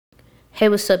Hey,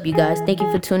 what's up, you guys? Thank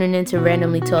you for tuning in to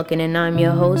Randomly Talking, and I'm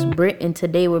your host, Britt, and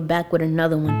today we're back with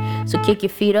another one. So kick your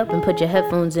feet up and put your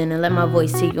headphones in and let my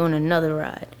voice take you on another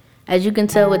ride. As you can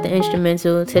tell with the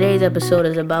instrumental, today's episode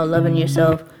is about loving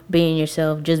yourself,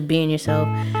 just being yourself,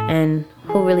 and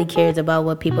who really cares about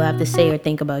what people have to say or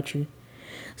think about you.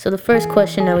 So the first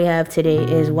question that we have today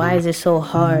is, why is it so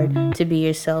hard to be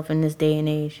yourself in this day and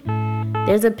age?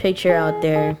 There's a picture out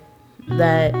there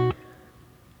that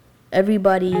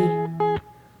everybody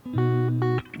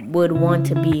would want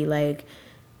to be. Like,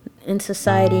 in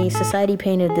society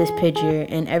painted this picture,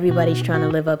 and everybody's trying to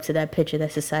live up to that picture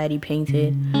that society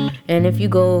painted. And if you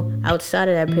go outside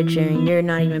of that picture and you're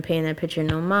not even paying that picture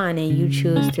no mind, and you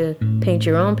choose to paint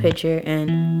your own picture,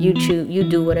 and you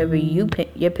do whatever you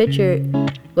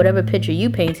whatever picture you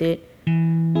painted,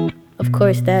 of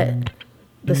course that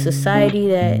the society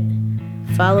that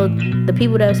followed, the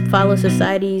people that follow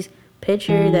society's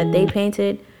picture that they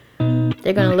painted,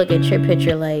 they're gonna look at your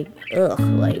picture like, ugh,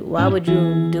 like, why would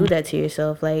you do that to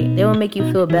yourself? Like, they will make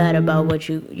you feel bad about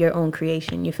your own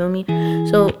creation, you feel me?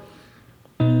 So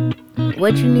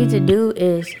what you need to do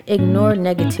is ignore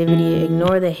negativity,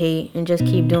 ignore the hate, and just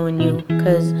keep doing you.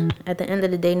 Because at the end of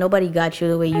the day, nobody got you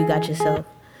the way you got yourself.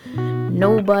 The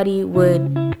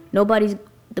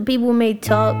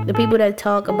people that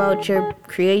talk about your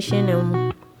creation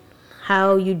and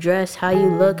how you dress, how you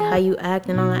look, how you act,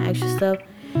 and all that extra stuff,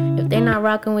 if they're not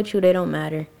rocking with you, they don't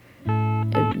matter.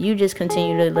 If you just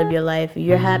continue to live your life, if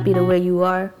you're happy the way you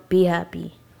are, be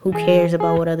happy. Who cares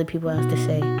about what other people have to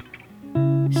say?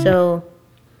 So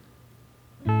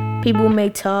people may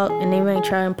talk and they may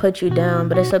try and put you down,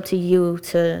 but it's up to you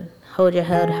to hold your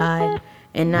head high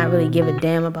and not really give a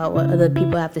damn about what other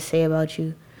people have to say about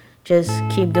you. Just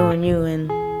keep doing you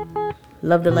and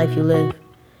love the life you live.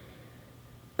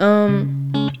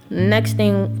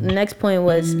 Next point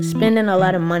was spending a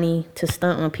lot of money to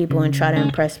stunt on people and try to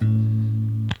impress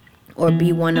or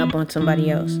be one up on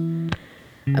somebody else.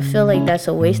 I feel like that's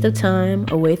a waste of time,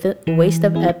 a waste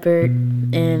of effort,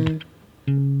 and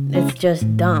it's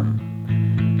just dumb.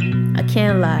 I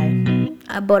can't lie.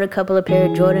 I bought a couple of pair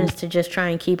of Jordans to just try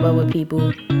and keep up with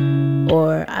people,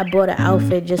 or I bought an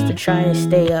outfit just to try and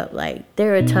stay up. Like,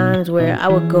 there are times where I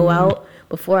would go out.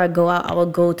 Before I go out, I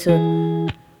would go to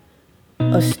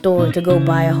a store to go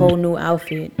buy a whole new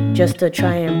outfit just to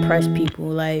try and impress people.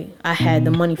 Like, I had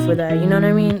the money for that, you know what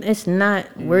I mean? It's not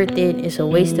worth it. It's a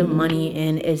waste of money,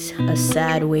 and it's a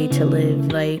sad way to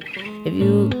live. Like, if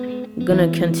you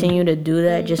gonna continue to do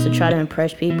that just to try to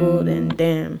impress people, then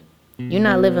damn, you're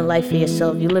not living life for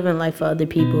yourself. You're living life for other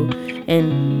people,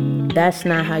 and that's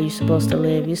not how you're supposed to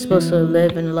live. You're supposed to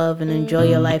live and love and enjoy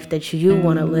your life that you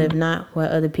want to live, not what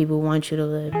other people want you to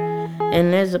live.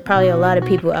 And there's probably a lot of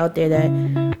people out there that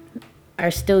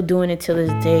are still doing it to this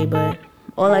day, but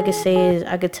all I can say is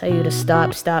I could tell you to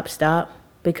stop,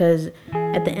 because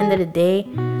at the end of the day,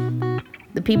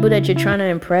 the people that you're trying to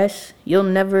impress, you'll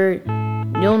never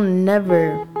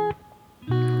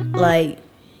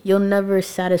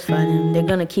satisfy them. They're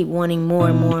gonna keep wanting more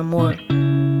and more and more.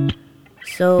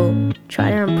 So try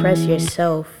to impress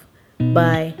yourself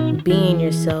by being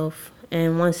yourself,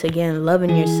 and once again,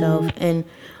 loving yourself and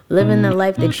living the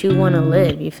life that you want to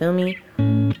live, you feel me?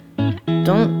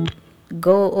 Don't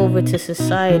go over to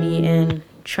society and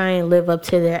try and live up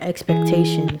to their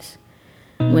expectations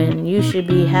when you should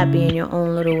be happy in your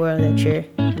own little world that you're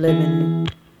living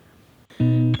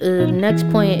in. The next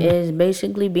point is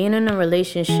basically being in a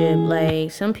relationship.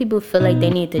 Like, some people feel like they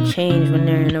need to change when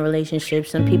they're in a relationship.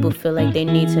 Some people feel like they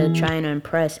need to try and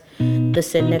impress the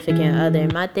significant other.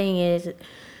 My thing is,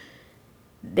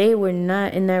 they were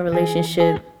not in that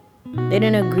relationship. They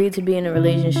didn't agree to be in a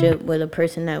relationship with a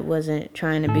person that wasn't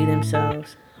trying to be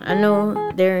themselves. I know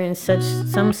there are in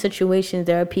some situations,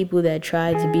 there are people that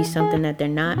try to be something that they're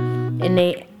not, and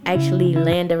they actually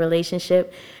land a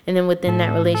relationship, and then within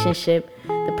that relationship,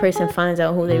 the person finds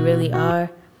out who they really are,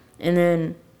 and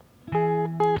then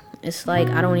it's like,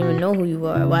 I don't even know who you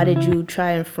are. Why did you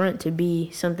try and front to be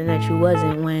something that you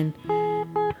wasn't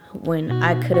when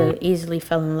I could have easily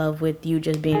fell in love with you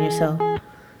just being yourself?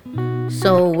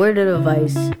 So, word of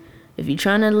advice, if you're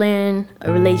trying to land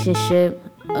a relationship,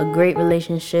 a great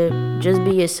relationship, just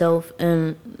be yourself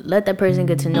and let that person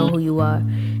get to know who you are.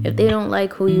 If they don't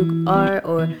like who you are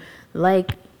or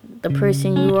like the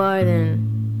person you are,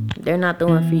 then they're not the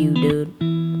one for you, dude.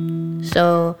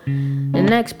 So the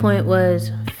next point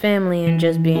was family and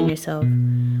just being yourself.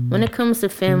 When it comes to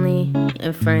family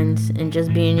and friends and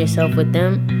just being yourself with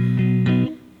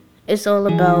them, it's all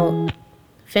about,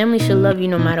 family should love you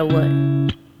no matter what.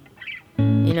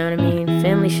 You know what I mean?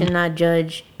 Family should not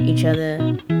judge each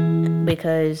other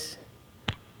because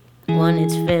one,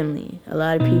 it's family. A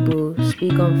lot of people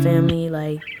speak on family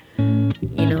like,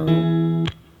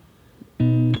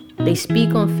 they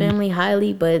speak on family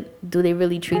highly, but do they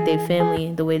really treat their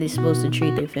family the way they're supposed to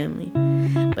treat their family?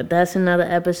 But that's another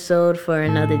episode for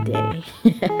another day.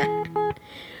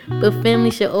 But family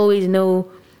should always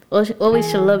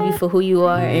should love you for who you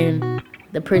are and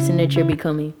the person that you're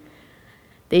becoming.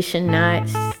 They should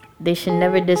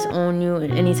never disown you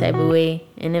in any type of way.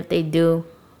 And if they do,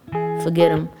 forget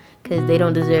them, because they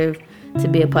don't deserve to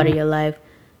be a part of your life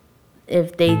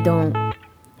if they don't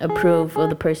approve of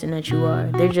the person that you are.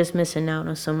 They're just missing out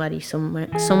on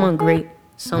someone great,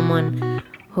 someone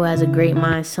who has a great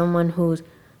mind, someone who's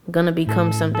gonna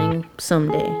become something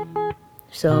someday.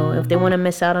 So if they want to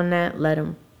miss out on that, let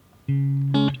them.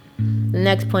 The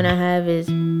next point I have is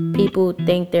people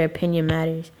think their opinion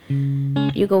matters.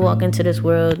 You can walk into this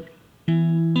world,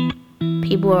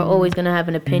 people are always gonna have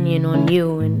an opinion on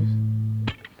you and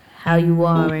how you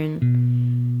are,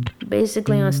 and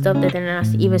basically on stuff that they're not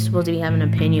even supposed to be having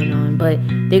an opinion on. But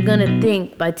they're gonna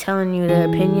think by telling you their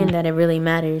opinion that it really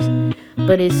matters.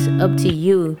 But it's up to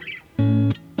you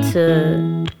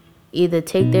to either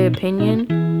take their opinion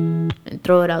and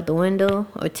throw it out the window,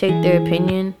 or take their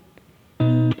opinion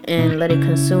and let it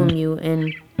consume you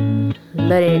and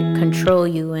let it control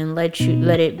you and let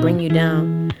it bring you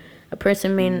down.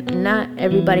 Not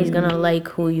everybody's gonna like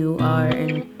who you are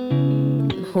and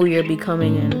who you're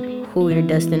becoming and who you're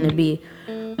destined to be.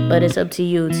 But it's up to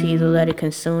you to either let it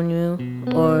consume you,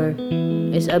 or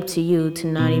it's up to you to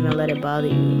not even let it bother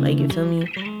you. Like, you feel me?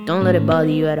 Don't let it bother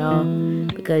you at all,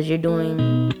 because you're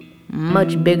doing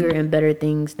much bigger and better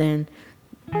things than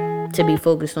to be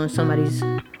focused on somebody's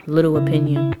little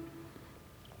opinion.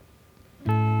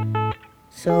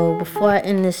 So before I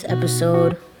end this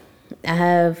episode, I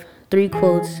have 3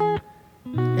 quotes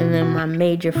and then my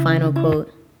major final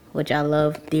quote, which I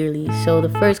love dearly. So the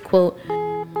first quote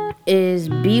is,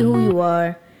 be who you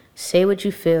are, say what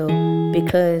you feel,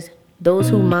 because those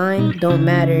who mind don't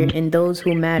matter and those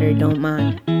who matter don't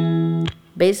mind.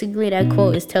 Basically, that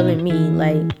quote is telling me,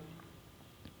 like,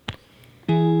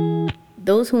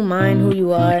 those who mind who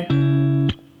you are,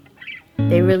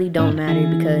 they really don't matter,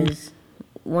 because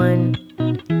one,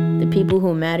 the people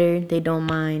who matter, they don't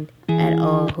mind at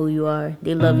all who you are.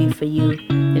 They love you for you,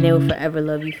 and they will forever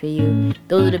love you for you.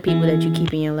 Those are the people that you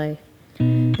keep in your life.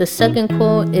 The second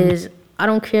quote is, I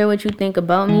don't care what you think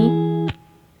about me,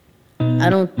 I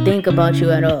don't think about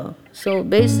you at all. So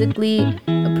basically,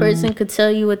 a person could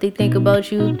tell you what they think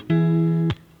about you,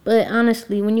 but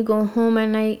honestly, when you go home at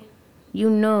night, you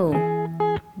know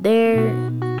their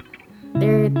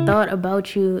thought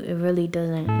about you, it really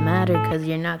doesn't matter, because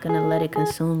you're not gonna let it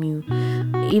consume you.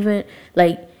 Even,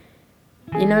 like,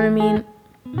 you know what I mean?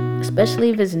 Especially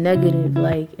if it's negative.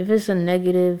 Like, if it's a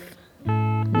negative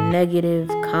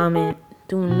comment,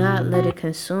 do not let it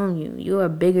consume you. You are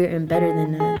bigger and better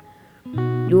than that.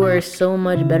 You are a so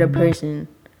much better person.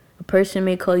 A person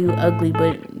may call you ugly,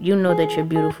 but you know that you're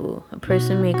beautiful. A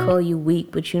person may call you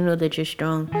weak, but you know that you're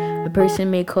strong. A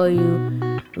person may call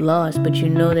you lost, but you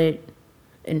know that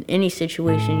in any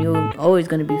situation, you're always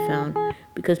going to be found.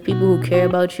 Because people who care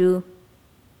about you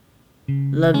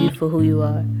love you for who you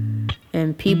are.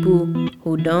 And people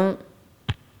who don't,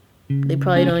 they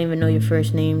probably don't even know your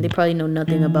first name. They probably know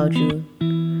nothing about you.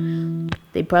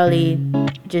 They probably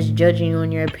just judging you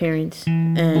on your appearance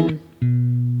and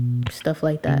stuff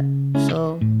like that.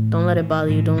 So don't let it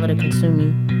bother you. Don't let it consume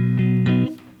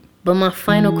you. But my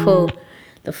final quote,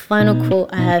 the final quote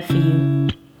I have for you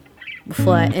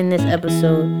before I end this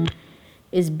episode,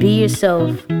 is, be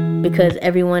yourself, because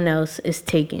everyone else is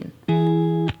taken.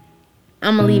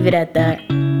 I'm gonna leave it at that.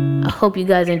 I hope you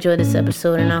guys enjoyed this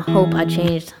episode, and I hope I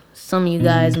changed some of you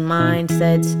guys'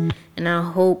 mindsets, and I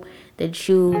hope that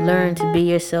you learn to be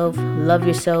yourself, love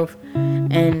yourself,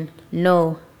 and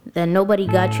know that nobody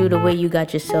got you the way you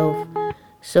got yourself.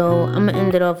 So I'm gonna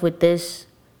end it off with this.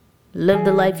 Live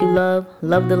the life you love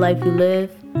the life you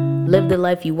live the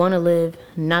life you want to live,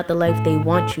 not the life they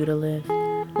want you to live.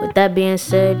 With that being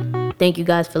said, thank you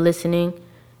guys for listening,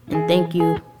 and thank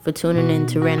you for tuning in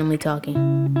to Randomly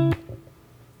Talking.